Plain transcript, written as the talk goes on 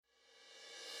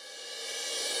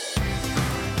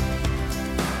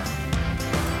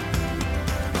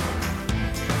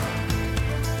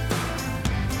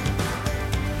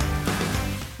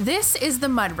This is The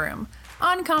Mudroom,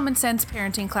 on Common Sense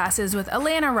Parenting Classes with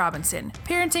Alana Robinson,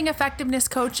 parenting effectiveness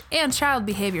coach and child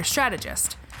behavior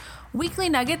strategist. Weekly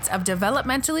nuggets of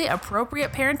developmentally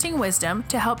appropriate parenting wisdom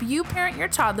to help you parent your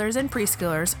toddlers and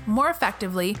preschoolers more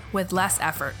effectively with less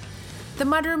effort. The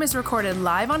Mudroom is recorded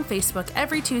live on Facebook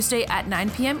every Tuesday at 9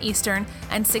 p.m. Eastern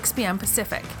and 6 p.m.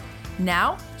 Pacific.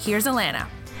 Now, here's Alana.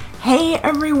 Hey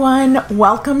everyone,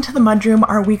 welcome to the Mudroom,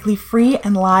 our weekly free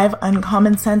and live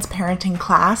Uncommon Sense parenting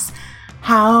class.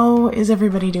 How is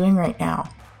everybody doing right now?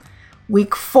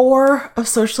 Week 4 of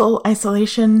social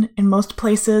isolation in most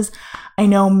places. I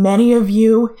know many of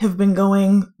you have been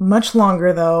going much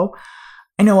longer though.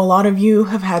 I know a lot of you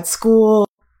have had school.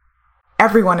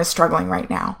 Everyone is struggling right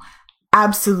now.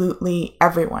 Absolutely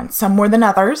everyone. Some more than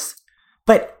others,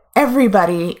 but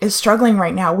everybody is struggling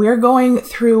right now. We're going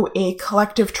through a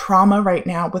collective trauma right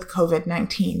now with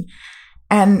COVID-19.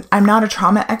 And I'm not a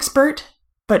trauma expert,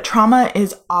 but trauma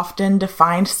is often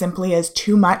defined simply as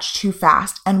too much, too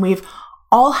fast. And we've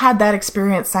all had that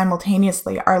experience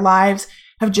simultaneously. Our lives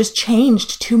have just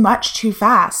changed too much, too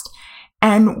fast.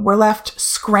 And we're left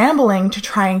scrambling to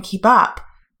try and keep up,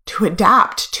 to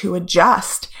adapt, to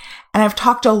adjust. And I've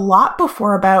talked a lot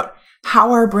before about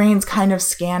how our brains kind of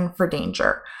scan for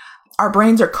danger. Our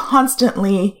brains are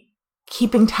constantly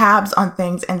keeping tabs on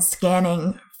things and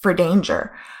scanning for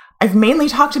danger. I've mainly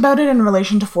talked about it in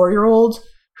relation to 4-year-olds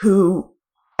who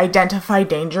identify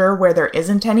danger where there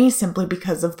isn't any simply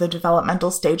because of the developmental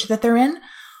stage that they're in.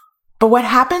 But what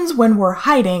happens when we're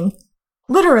hiding,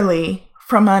 literally,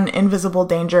 from an invisible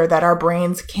danger that our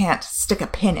brains can't stick a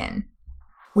pin in?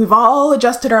 We've all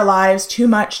adjusted our lives too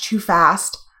much, too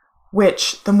fast,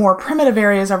 which the more primitive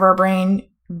areas of our brain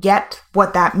get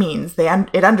what that means.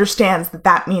 It understands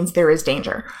that means there is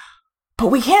danger. But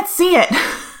we can't see it.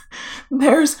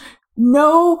 There's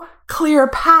no clear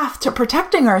path to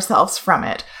protecting ourselves from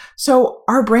it. So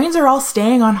our brains are all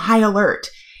staying on high alert.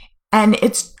 And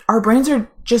our brains are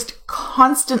just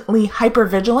constantly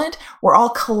hypervigilant. We're all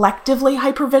collectively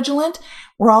hypervigilant.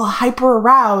 We're all hyper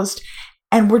aroused.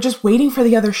 And we're just waiting for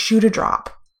the other shoe to drop.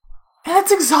 And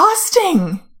it's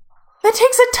exhausting. That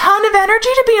takes a ton of energy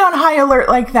to be on high alert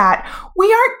like that.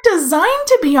 We aren't designed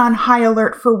to be on high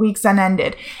alert for weeks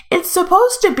unended. It's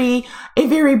supposed to be a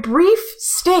very brief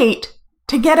state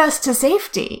to get us to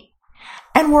safety.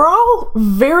 And we're all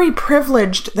very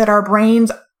privileged that our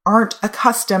brains aren't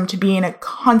accustomed to being in a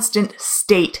constant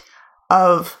state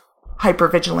of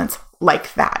hypervigilance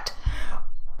like that.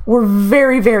 We're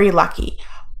very, very lucky.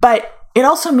 But it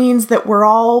also means that we're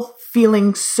all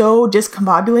feeling so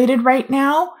discombobulated right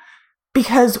now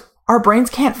because our brains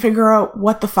can't figure out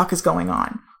what the fuck is going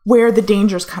on, where the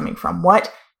danger's coming from,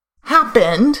 what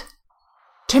happened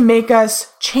to make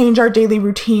us change our daily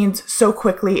routines so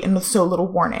quickly and with so little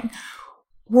warning.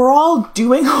 We're all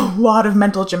doing a lot of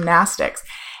mental gymnastics,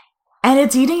 and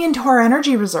it's eating into our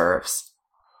energy reserves.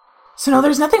 So no,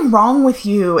 there's nothing wrong with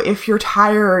you if you're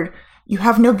tired, you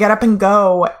have no get up and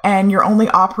go, and you're only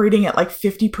operating at like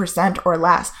 50% or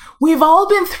less. We've all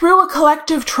been through a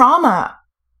collective trauma.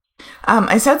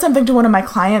 I said something to one of my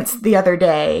clients the other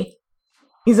day.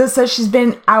 Isa says she's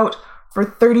been out for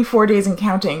 34 days and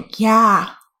counting.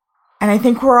 Yeah. And I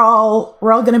think we're all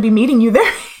going to be meeting you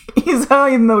there, Isa,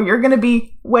 even though you're going to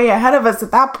be way ahead of us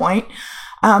at that point.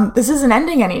 This isn't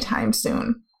ending anytime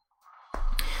soon.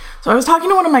 So I was talking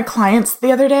to one of my clients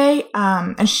the other day,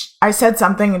 and I said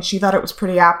something and she thought it was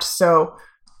pretty apt, so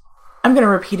I'm going to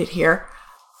repeat it here.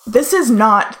 This is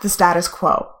not the status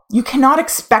quo. You cannot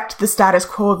expect the status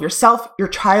quo of yourself, your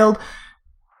child,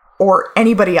 or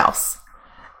anybody else.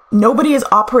 Nobody is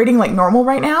operating like normal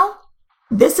right now.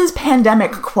 This is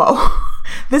pandemic quo.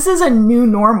 This is a new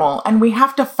normal, and we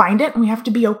have to find it, and we have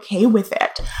to be okay with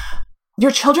it.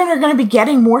 Your children are going to be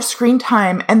getting more screen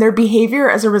time, and their behavior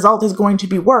as a result is going to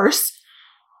be worse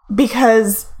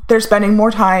because they're spending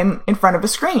more time in front of a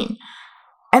screen.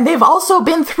 And they've also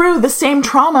been through the same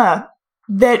trauma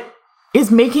that is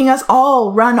making us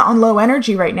all run on low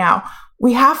energy right now.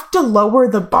 We have to lower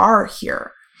the bar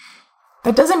here.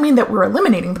 That doesn't mean that we're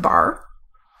eliminating the bar.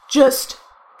 Just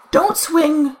don't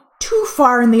swing too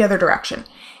far in the other direction.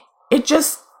 It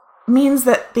just means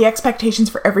that the expectations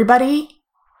for everybody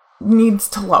needs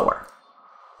to lower.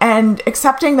 And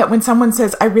accepting that when someone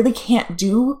says, I really can't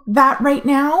do that right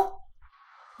now,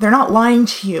 they're not lying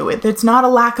to you. It's not a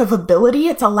lack of ability,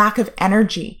 it's a lack of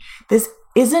energy. This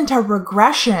isn't a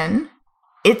regression,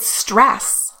 it's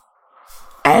stress.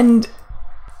 And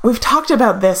we've talked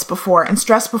about this before and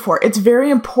stress before. It's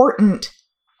very important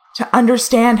to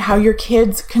understand how your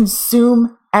kids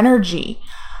consume energy.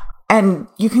 And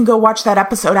you can go watch that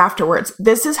episode afterwards.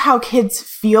 This is how kids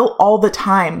feel all the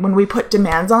time when we put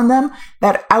demands on them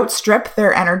that outstrip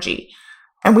their energy.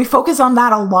 And we focus on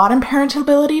that a lot in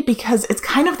parentability because it's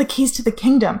kind of the keys to the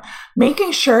kingdom,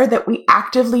 making sure that we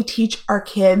actively teach our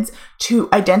kids to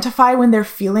identify when they're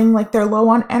feeling like they're low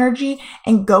on energy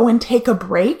and go and take a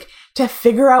break to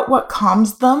figure out what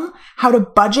calms them, how to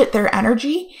budget their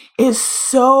energy is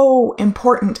so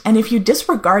important. And if you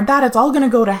disregard that, it's all going to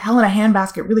go to hell in a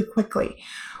handbasket really quickly.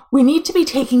 We need to be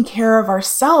taking care of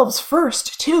ourselves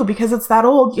first too, because it's that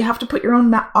old, you have to put your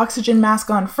own oxygen mask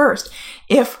on first.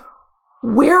 If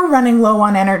we're running low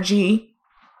on energy,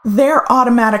 they're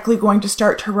automatically going to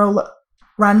start to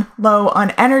run low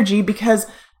on energy because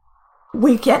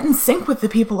we get in sync with the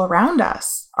people around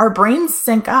us. Our brains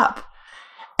sync up.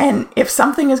 And if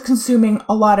something is consuming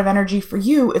a lot of energy for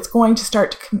you, it's going to start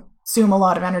to consume a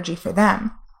lot of energy for them.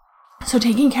 So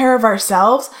taking care of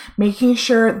ourselves, making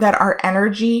sure that our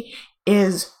energy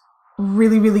is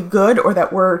really, really good, or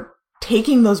that we're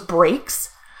taking those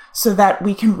breaks so that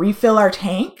we can refill our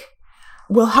tank,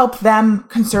 will help them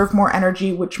conserve more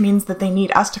energy, which means that they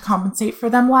need us to compensate for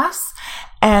them less,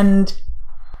 and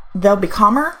they'll be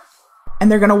calmer,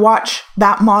 and they're going to watch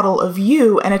that model of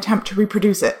you and attempt to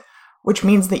reproduce it, which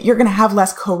means that you're going to have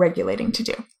less co-regulating to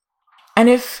do. And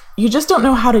if you just don't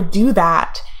know how to do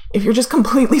that, if you're just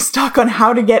completely stuck on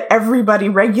how to get everybody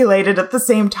regulated at the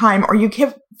same time, or you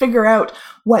can't figure out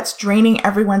what's draining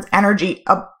everyone's energy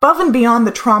above and beyond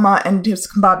the trauma and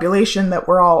discombobulation that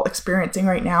we're all experiencing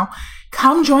right now,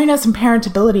 come join us in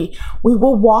Parentability. We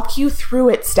will walk you through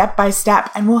it step by step,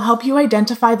 and we'll help you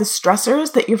identify the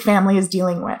stressors that your family is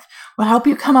dealing with. We'll help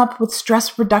you come up with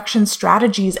stress reduction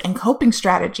strategies and coping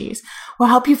strategies. We'll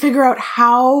help you figure out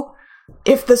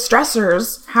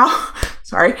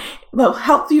they'll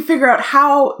help you figure out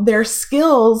how their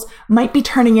skills might be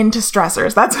turning into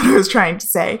stressors. That's what I was trying to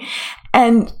say.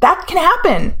 And that can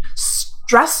happen.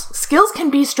 Skills can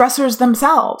be stressors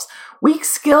themselves. Weak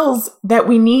skills that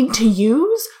we need to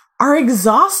use are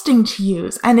exhausting to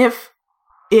use. And if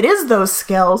it is those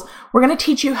skills, we're going to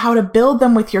teach you how to build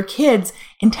them with your kids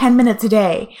in 10 minutes a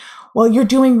day while you're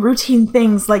doing routine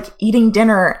things like eating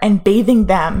dinner and bathing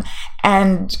them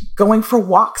and going for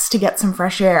walks to get some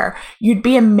fresh air. You'd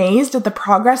be amazed at the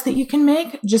progress that you can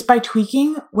make just by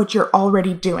tweaking what you're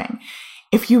already doing.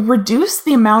 If you reduce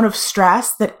the amount of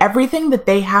stress that everything that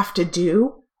they have to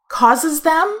do causes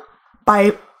them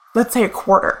by, let's say, a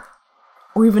quarter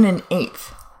or even an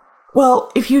eighth.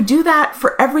 Well, if you do that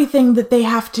for everything that they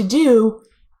have to do,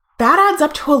 that adds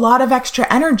up to a lot of extra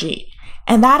energy,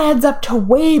 and that adds up to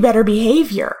way better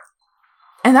behavior.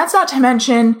 And that's not to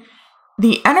mention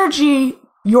the energy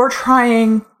you're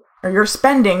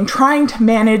spending trying to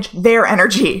manage their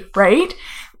energy, right?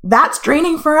 That's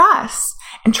draining for us.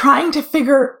 And trying to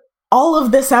figure all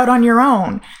of this out on your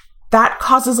own, that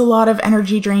causes a lot of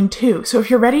energy drain too. So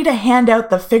if you're ready to hand out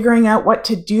the figuring out what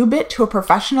to do bit to a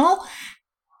professional,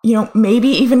 maybe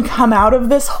even come out of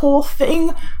this whole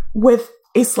thing with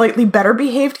a slightly better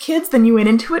behaved kids than you went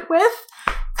into it with,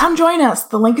 come join us.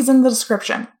 The link is in the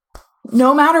description.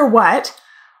 No matter what,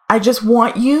 I just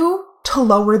want you to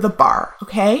lower the bar,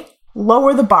 okay?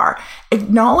 Lower the bar.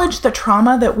 Acknowledge the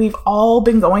trauma that we've all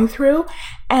been going through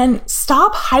and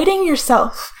stop holding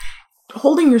yourself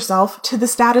to the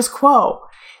status quo.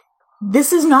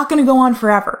 This is not going to go on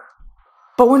forever,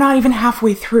 but we're not even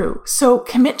halfway through. So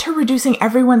commit to reducing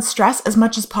everyone's stress as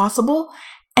much as possible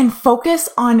and focus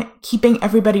on keeping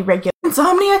everybody regular.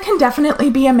 Insomnia can definitely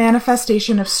be a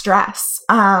manifestation of stress.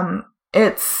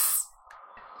 It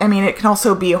can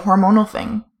also be a hormonal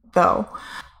thing though.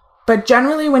 But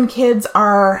generally when kids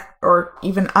are, or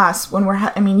even us, when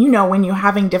when you're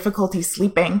having difficulty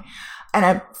sleeping,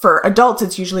 and for adults,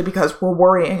 it's usually because we're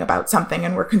worrying about something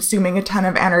and we're consuming a ton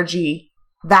of energy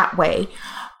that way.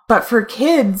 But for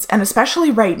kids, and especially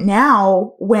right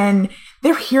now, when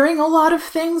they're hearing a lot of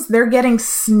things, they're getting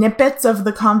snippets of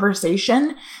the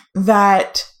conversation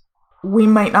that we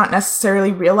might not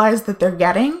necessarily realize that they're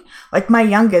getting. Like my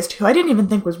youngest, who I didn't even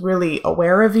think was really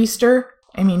aware of Easter.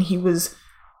 He was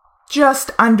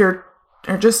just under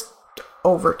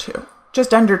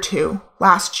two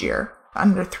last year.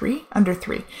 Under three.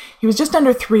 He was just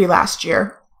under 3 last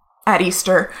year at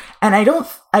Easter. And I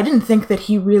didn't think that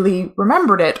he really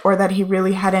remembered it or that he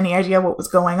really had any idea what was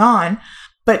going on.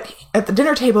 But at the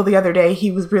dinner table the other day, he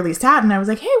was really sad. And I was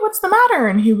like, hey, what's the matter?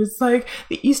 And he was like,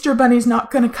 the Easter bunny's not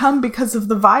going to come because of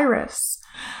the virus.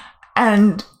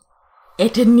 And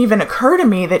it didn't even occur to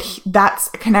me that that's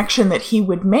a connection that he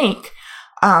would make,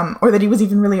 or that he was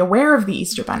even really aware of the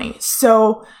Easter bunny.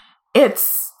 So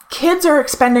it's kids are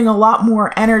expending a lot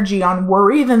more energy on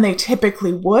worry than they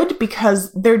typically would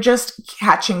because they're just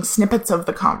catching snippets of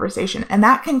the conversation, and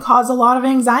that can cause a lot of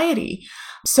anxiety.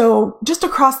 So just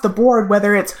across the board,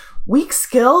 whether it's weak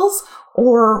skills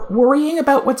or worrying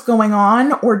about what's going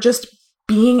on or just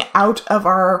being out of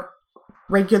our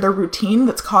regular routine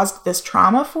that's caused this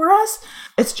trauma for us,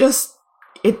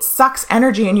 it sucks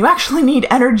energy, and you actually need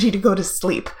energy to go to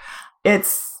sleep.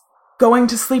 Going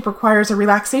to sleep requires a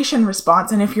relaxation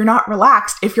response. And if you're not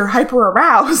relaxed, if you're hyper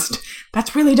aroused,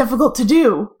 that's really difficult to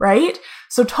do, right?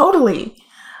 So totally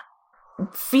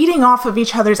feeding off of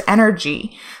each other's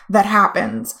energy that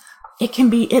happens.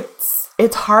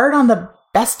 It's hard on the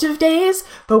best of days,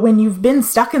 but when you've been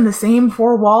stuck in the same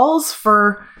four walls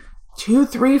for 2,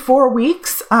 3, 4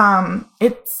 weeks,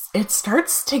 it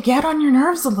starts to get on your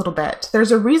nerves a little bit.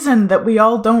 There's a reason that we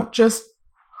all don't just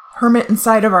hermit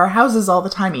inside of our houses all the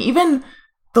time. Even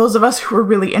those of us who are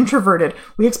really introverted,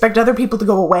 we expect other people to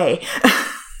go away.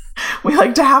 We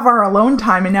like to have our alone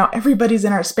time, and now everybody's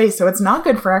in our space. So it's not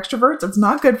good for extroverts. It's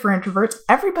not good for introverts.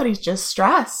 Everybody's just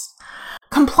stressed.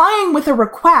 Complying with a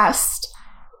request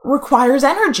requires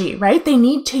energy, right? They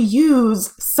need to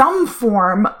use some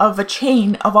form of a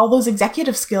chain of all those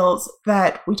executive skills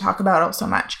that we talk about oh so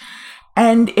much.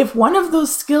 And if one of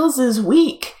those skills is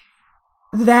weak,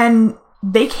 then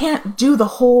they can't do the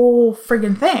whole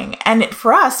friggin' thing. And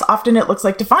for us, often it looks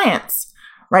like defiance,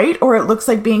 right? Or it looks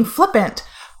like being flippant.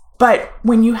 But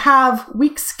when you have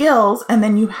weak skills and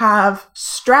then you have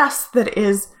stress that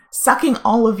is sucking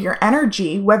all of your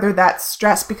energy, whether that's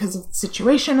stress because of the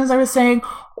situation, as I was saying,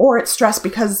 or it's stress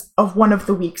because of one of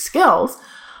the weak skills,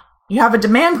 you have a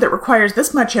demand that requires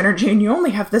this much energy and you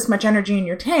only have this much energy in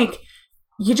your tank,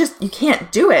 you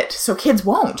can't do it. So kids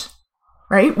won't.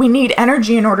 Right? We need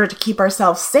energy in order to keep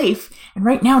ourselves safe. And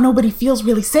right now, nobody feels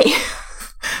really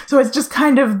safe. So it's just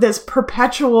kind of this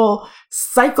perpetual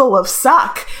cycle of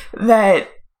suck that,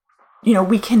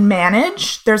 we can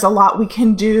manage. There's a lot we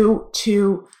can do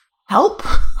to help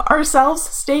ourselves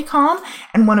stay calm.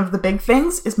 And one of the big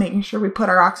things is making sure we put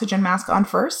our oxygen mask on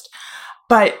first.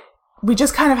 But we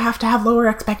just kind of have to have lower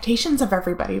expectations of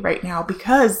everybody right now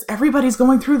because everybody's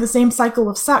going through the same cycle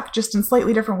of suck, just in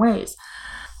slightly different ways.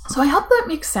 So I hope that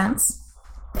makes sense.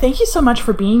 Thank you so much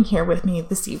for being here with me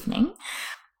this evening.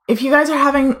 If you guys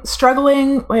are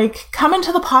struggling, come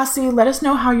into the posse, let us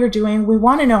know how you're doing. We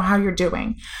want to know how you're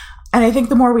doing. And I think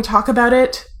the more we talk about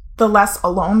it, the less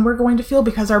alone we're going to feel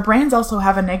because our brains also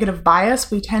have a negative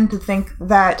bias. We tend to think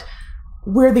that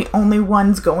we're the only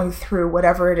ones going through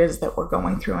whatever it is that we're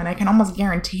going through. And I can almost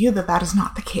guarantee you that that is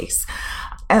not the case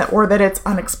or that it's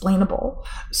unexplainable.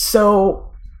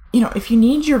 So, if you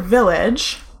need your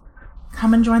village,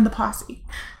 come and join the posse.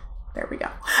 There we go.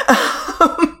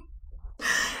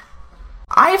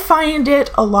 I find it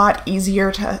a lot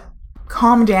easier to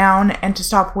calm down and to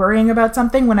stop worrying about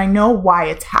something when I know why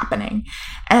it's happening.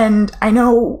 And I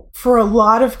know for a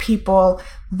lot of people,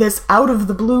 this out of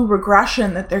the blue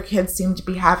regression that their kids seem to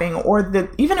be having, or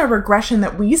even a regression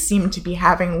that we seem to be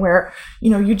having where,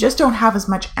 you just don't have as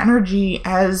much energy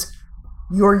as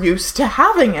you're used to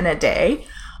having in a day.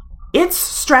 It's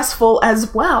stressful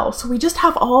as well. So we just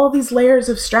have all these layers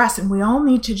of stress and we all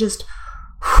need to just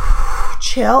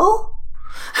chill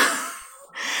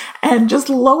and just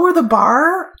lower the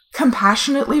bar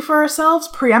compassionately for ourselves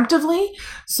preemptively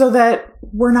so that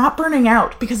we're not burning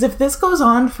out. Because if this goes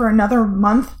on for another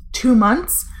month, 2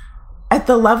 months, at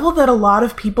the level that a lot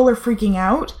of people are freaking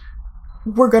out,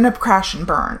 we're going to crash and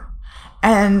burn.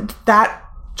 And that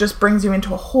just brings you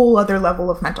into a whole other level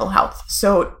of mental health.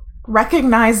 So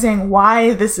recognizing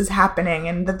why this is happening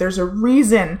and that there's a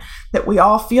reason that we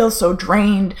all feel so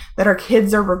drained, that our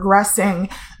kids are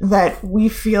regressing, that we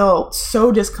feel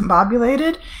so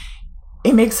discombobulated,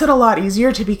 it makes it a lot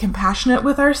easier to be compassionate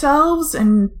with ourselves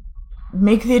and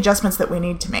make the adjustments that we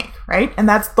need to make, right? And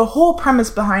that's the whole premise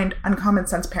behind Uncommon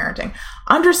Sense Parenting.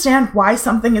 Understand why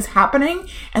something is happening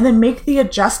and then make the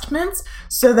adjustments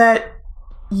so that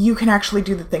you can actually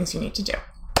do the things you need to do.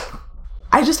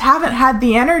 I just haven't had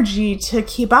the energy to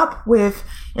keep up with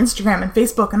Instagram and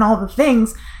Facebook and all the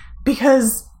things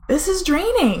because this is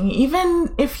draining.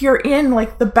 Even if you're in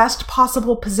the best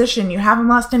possible position, you haven't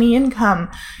lost any income,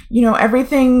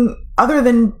 everything other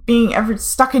than being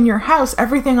stuck in your house,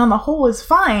 everything on the whole is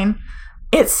fine.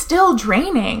 It's still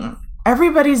draining.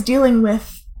 Everybody's dealing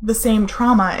with the same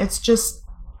trauma. It's just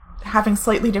having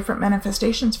slightly different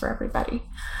manifestations for everybody.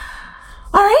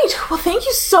 All right. Well, thank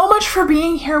you so much for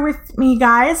being here with me,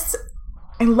 guys.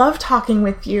 I love talking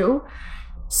with you.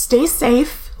 Stay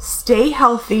safe, stay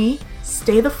healthy,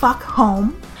 stay the fuck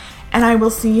home, and I will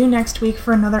see you next week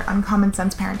for another Uncommon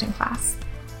Sense Parenting class.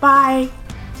 Bye.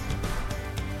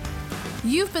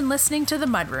 You've been listening to The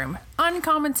Mudroom,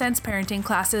 Uncommon Sense Parenting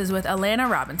Classes with Alana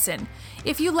Robinson.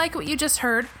 If you like what you just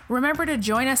heard, remember to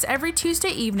join us every Tuesday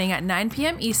evening at 9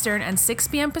 p.m. Eastern and 6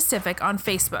 p.m. Pacific on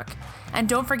Facebook. And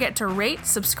don't forget to rate,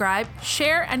 subscribe,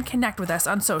 share, and connect with us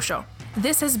on social.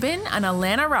 This has been an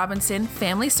Alana Robinson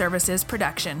Family Services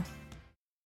production.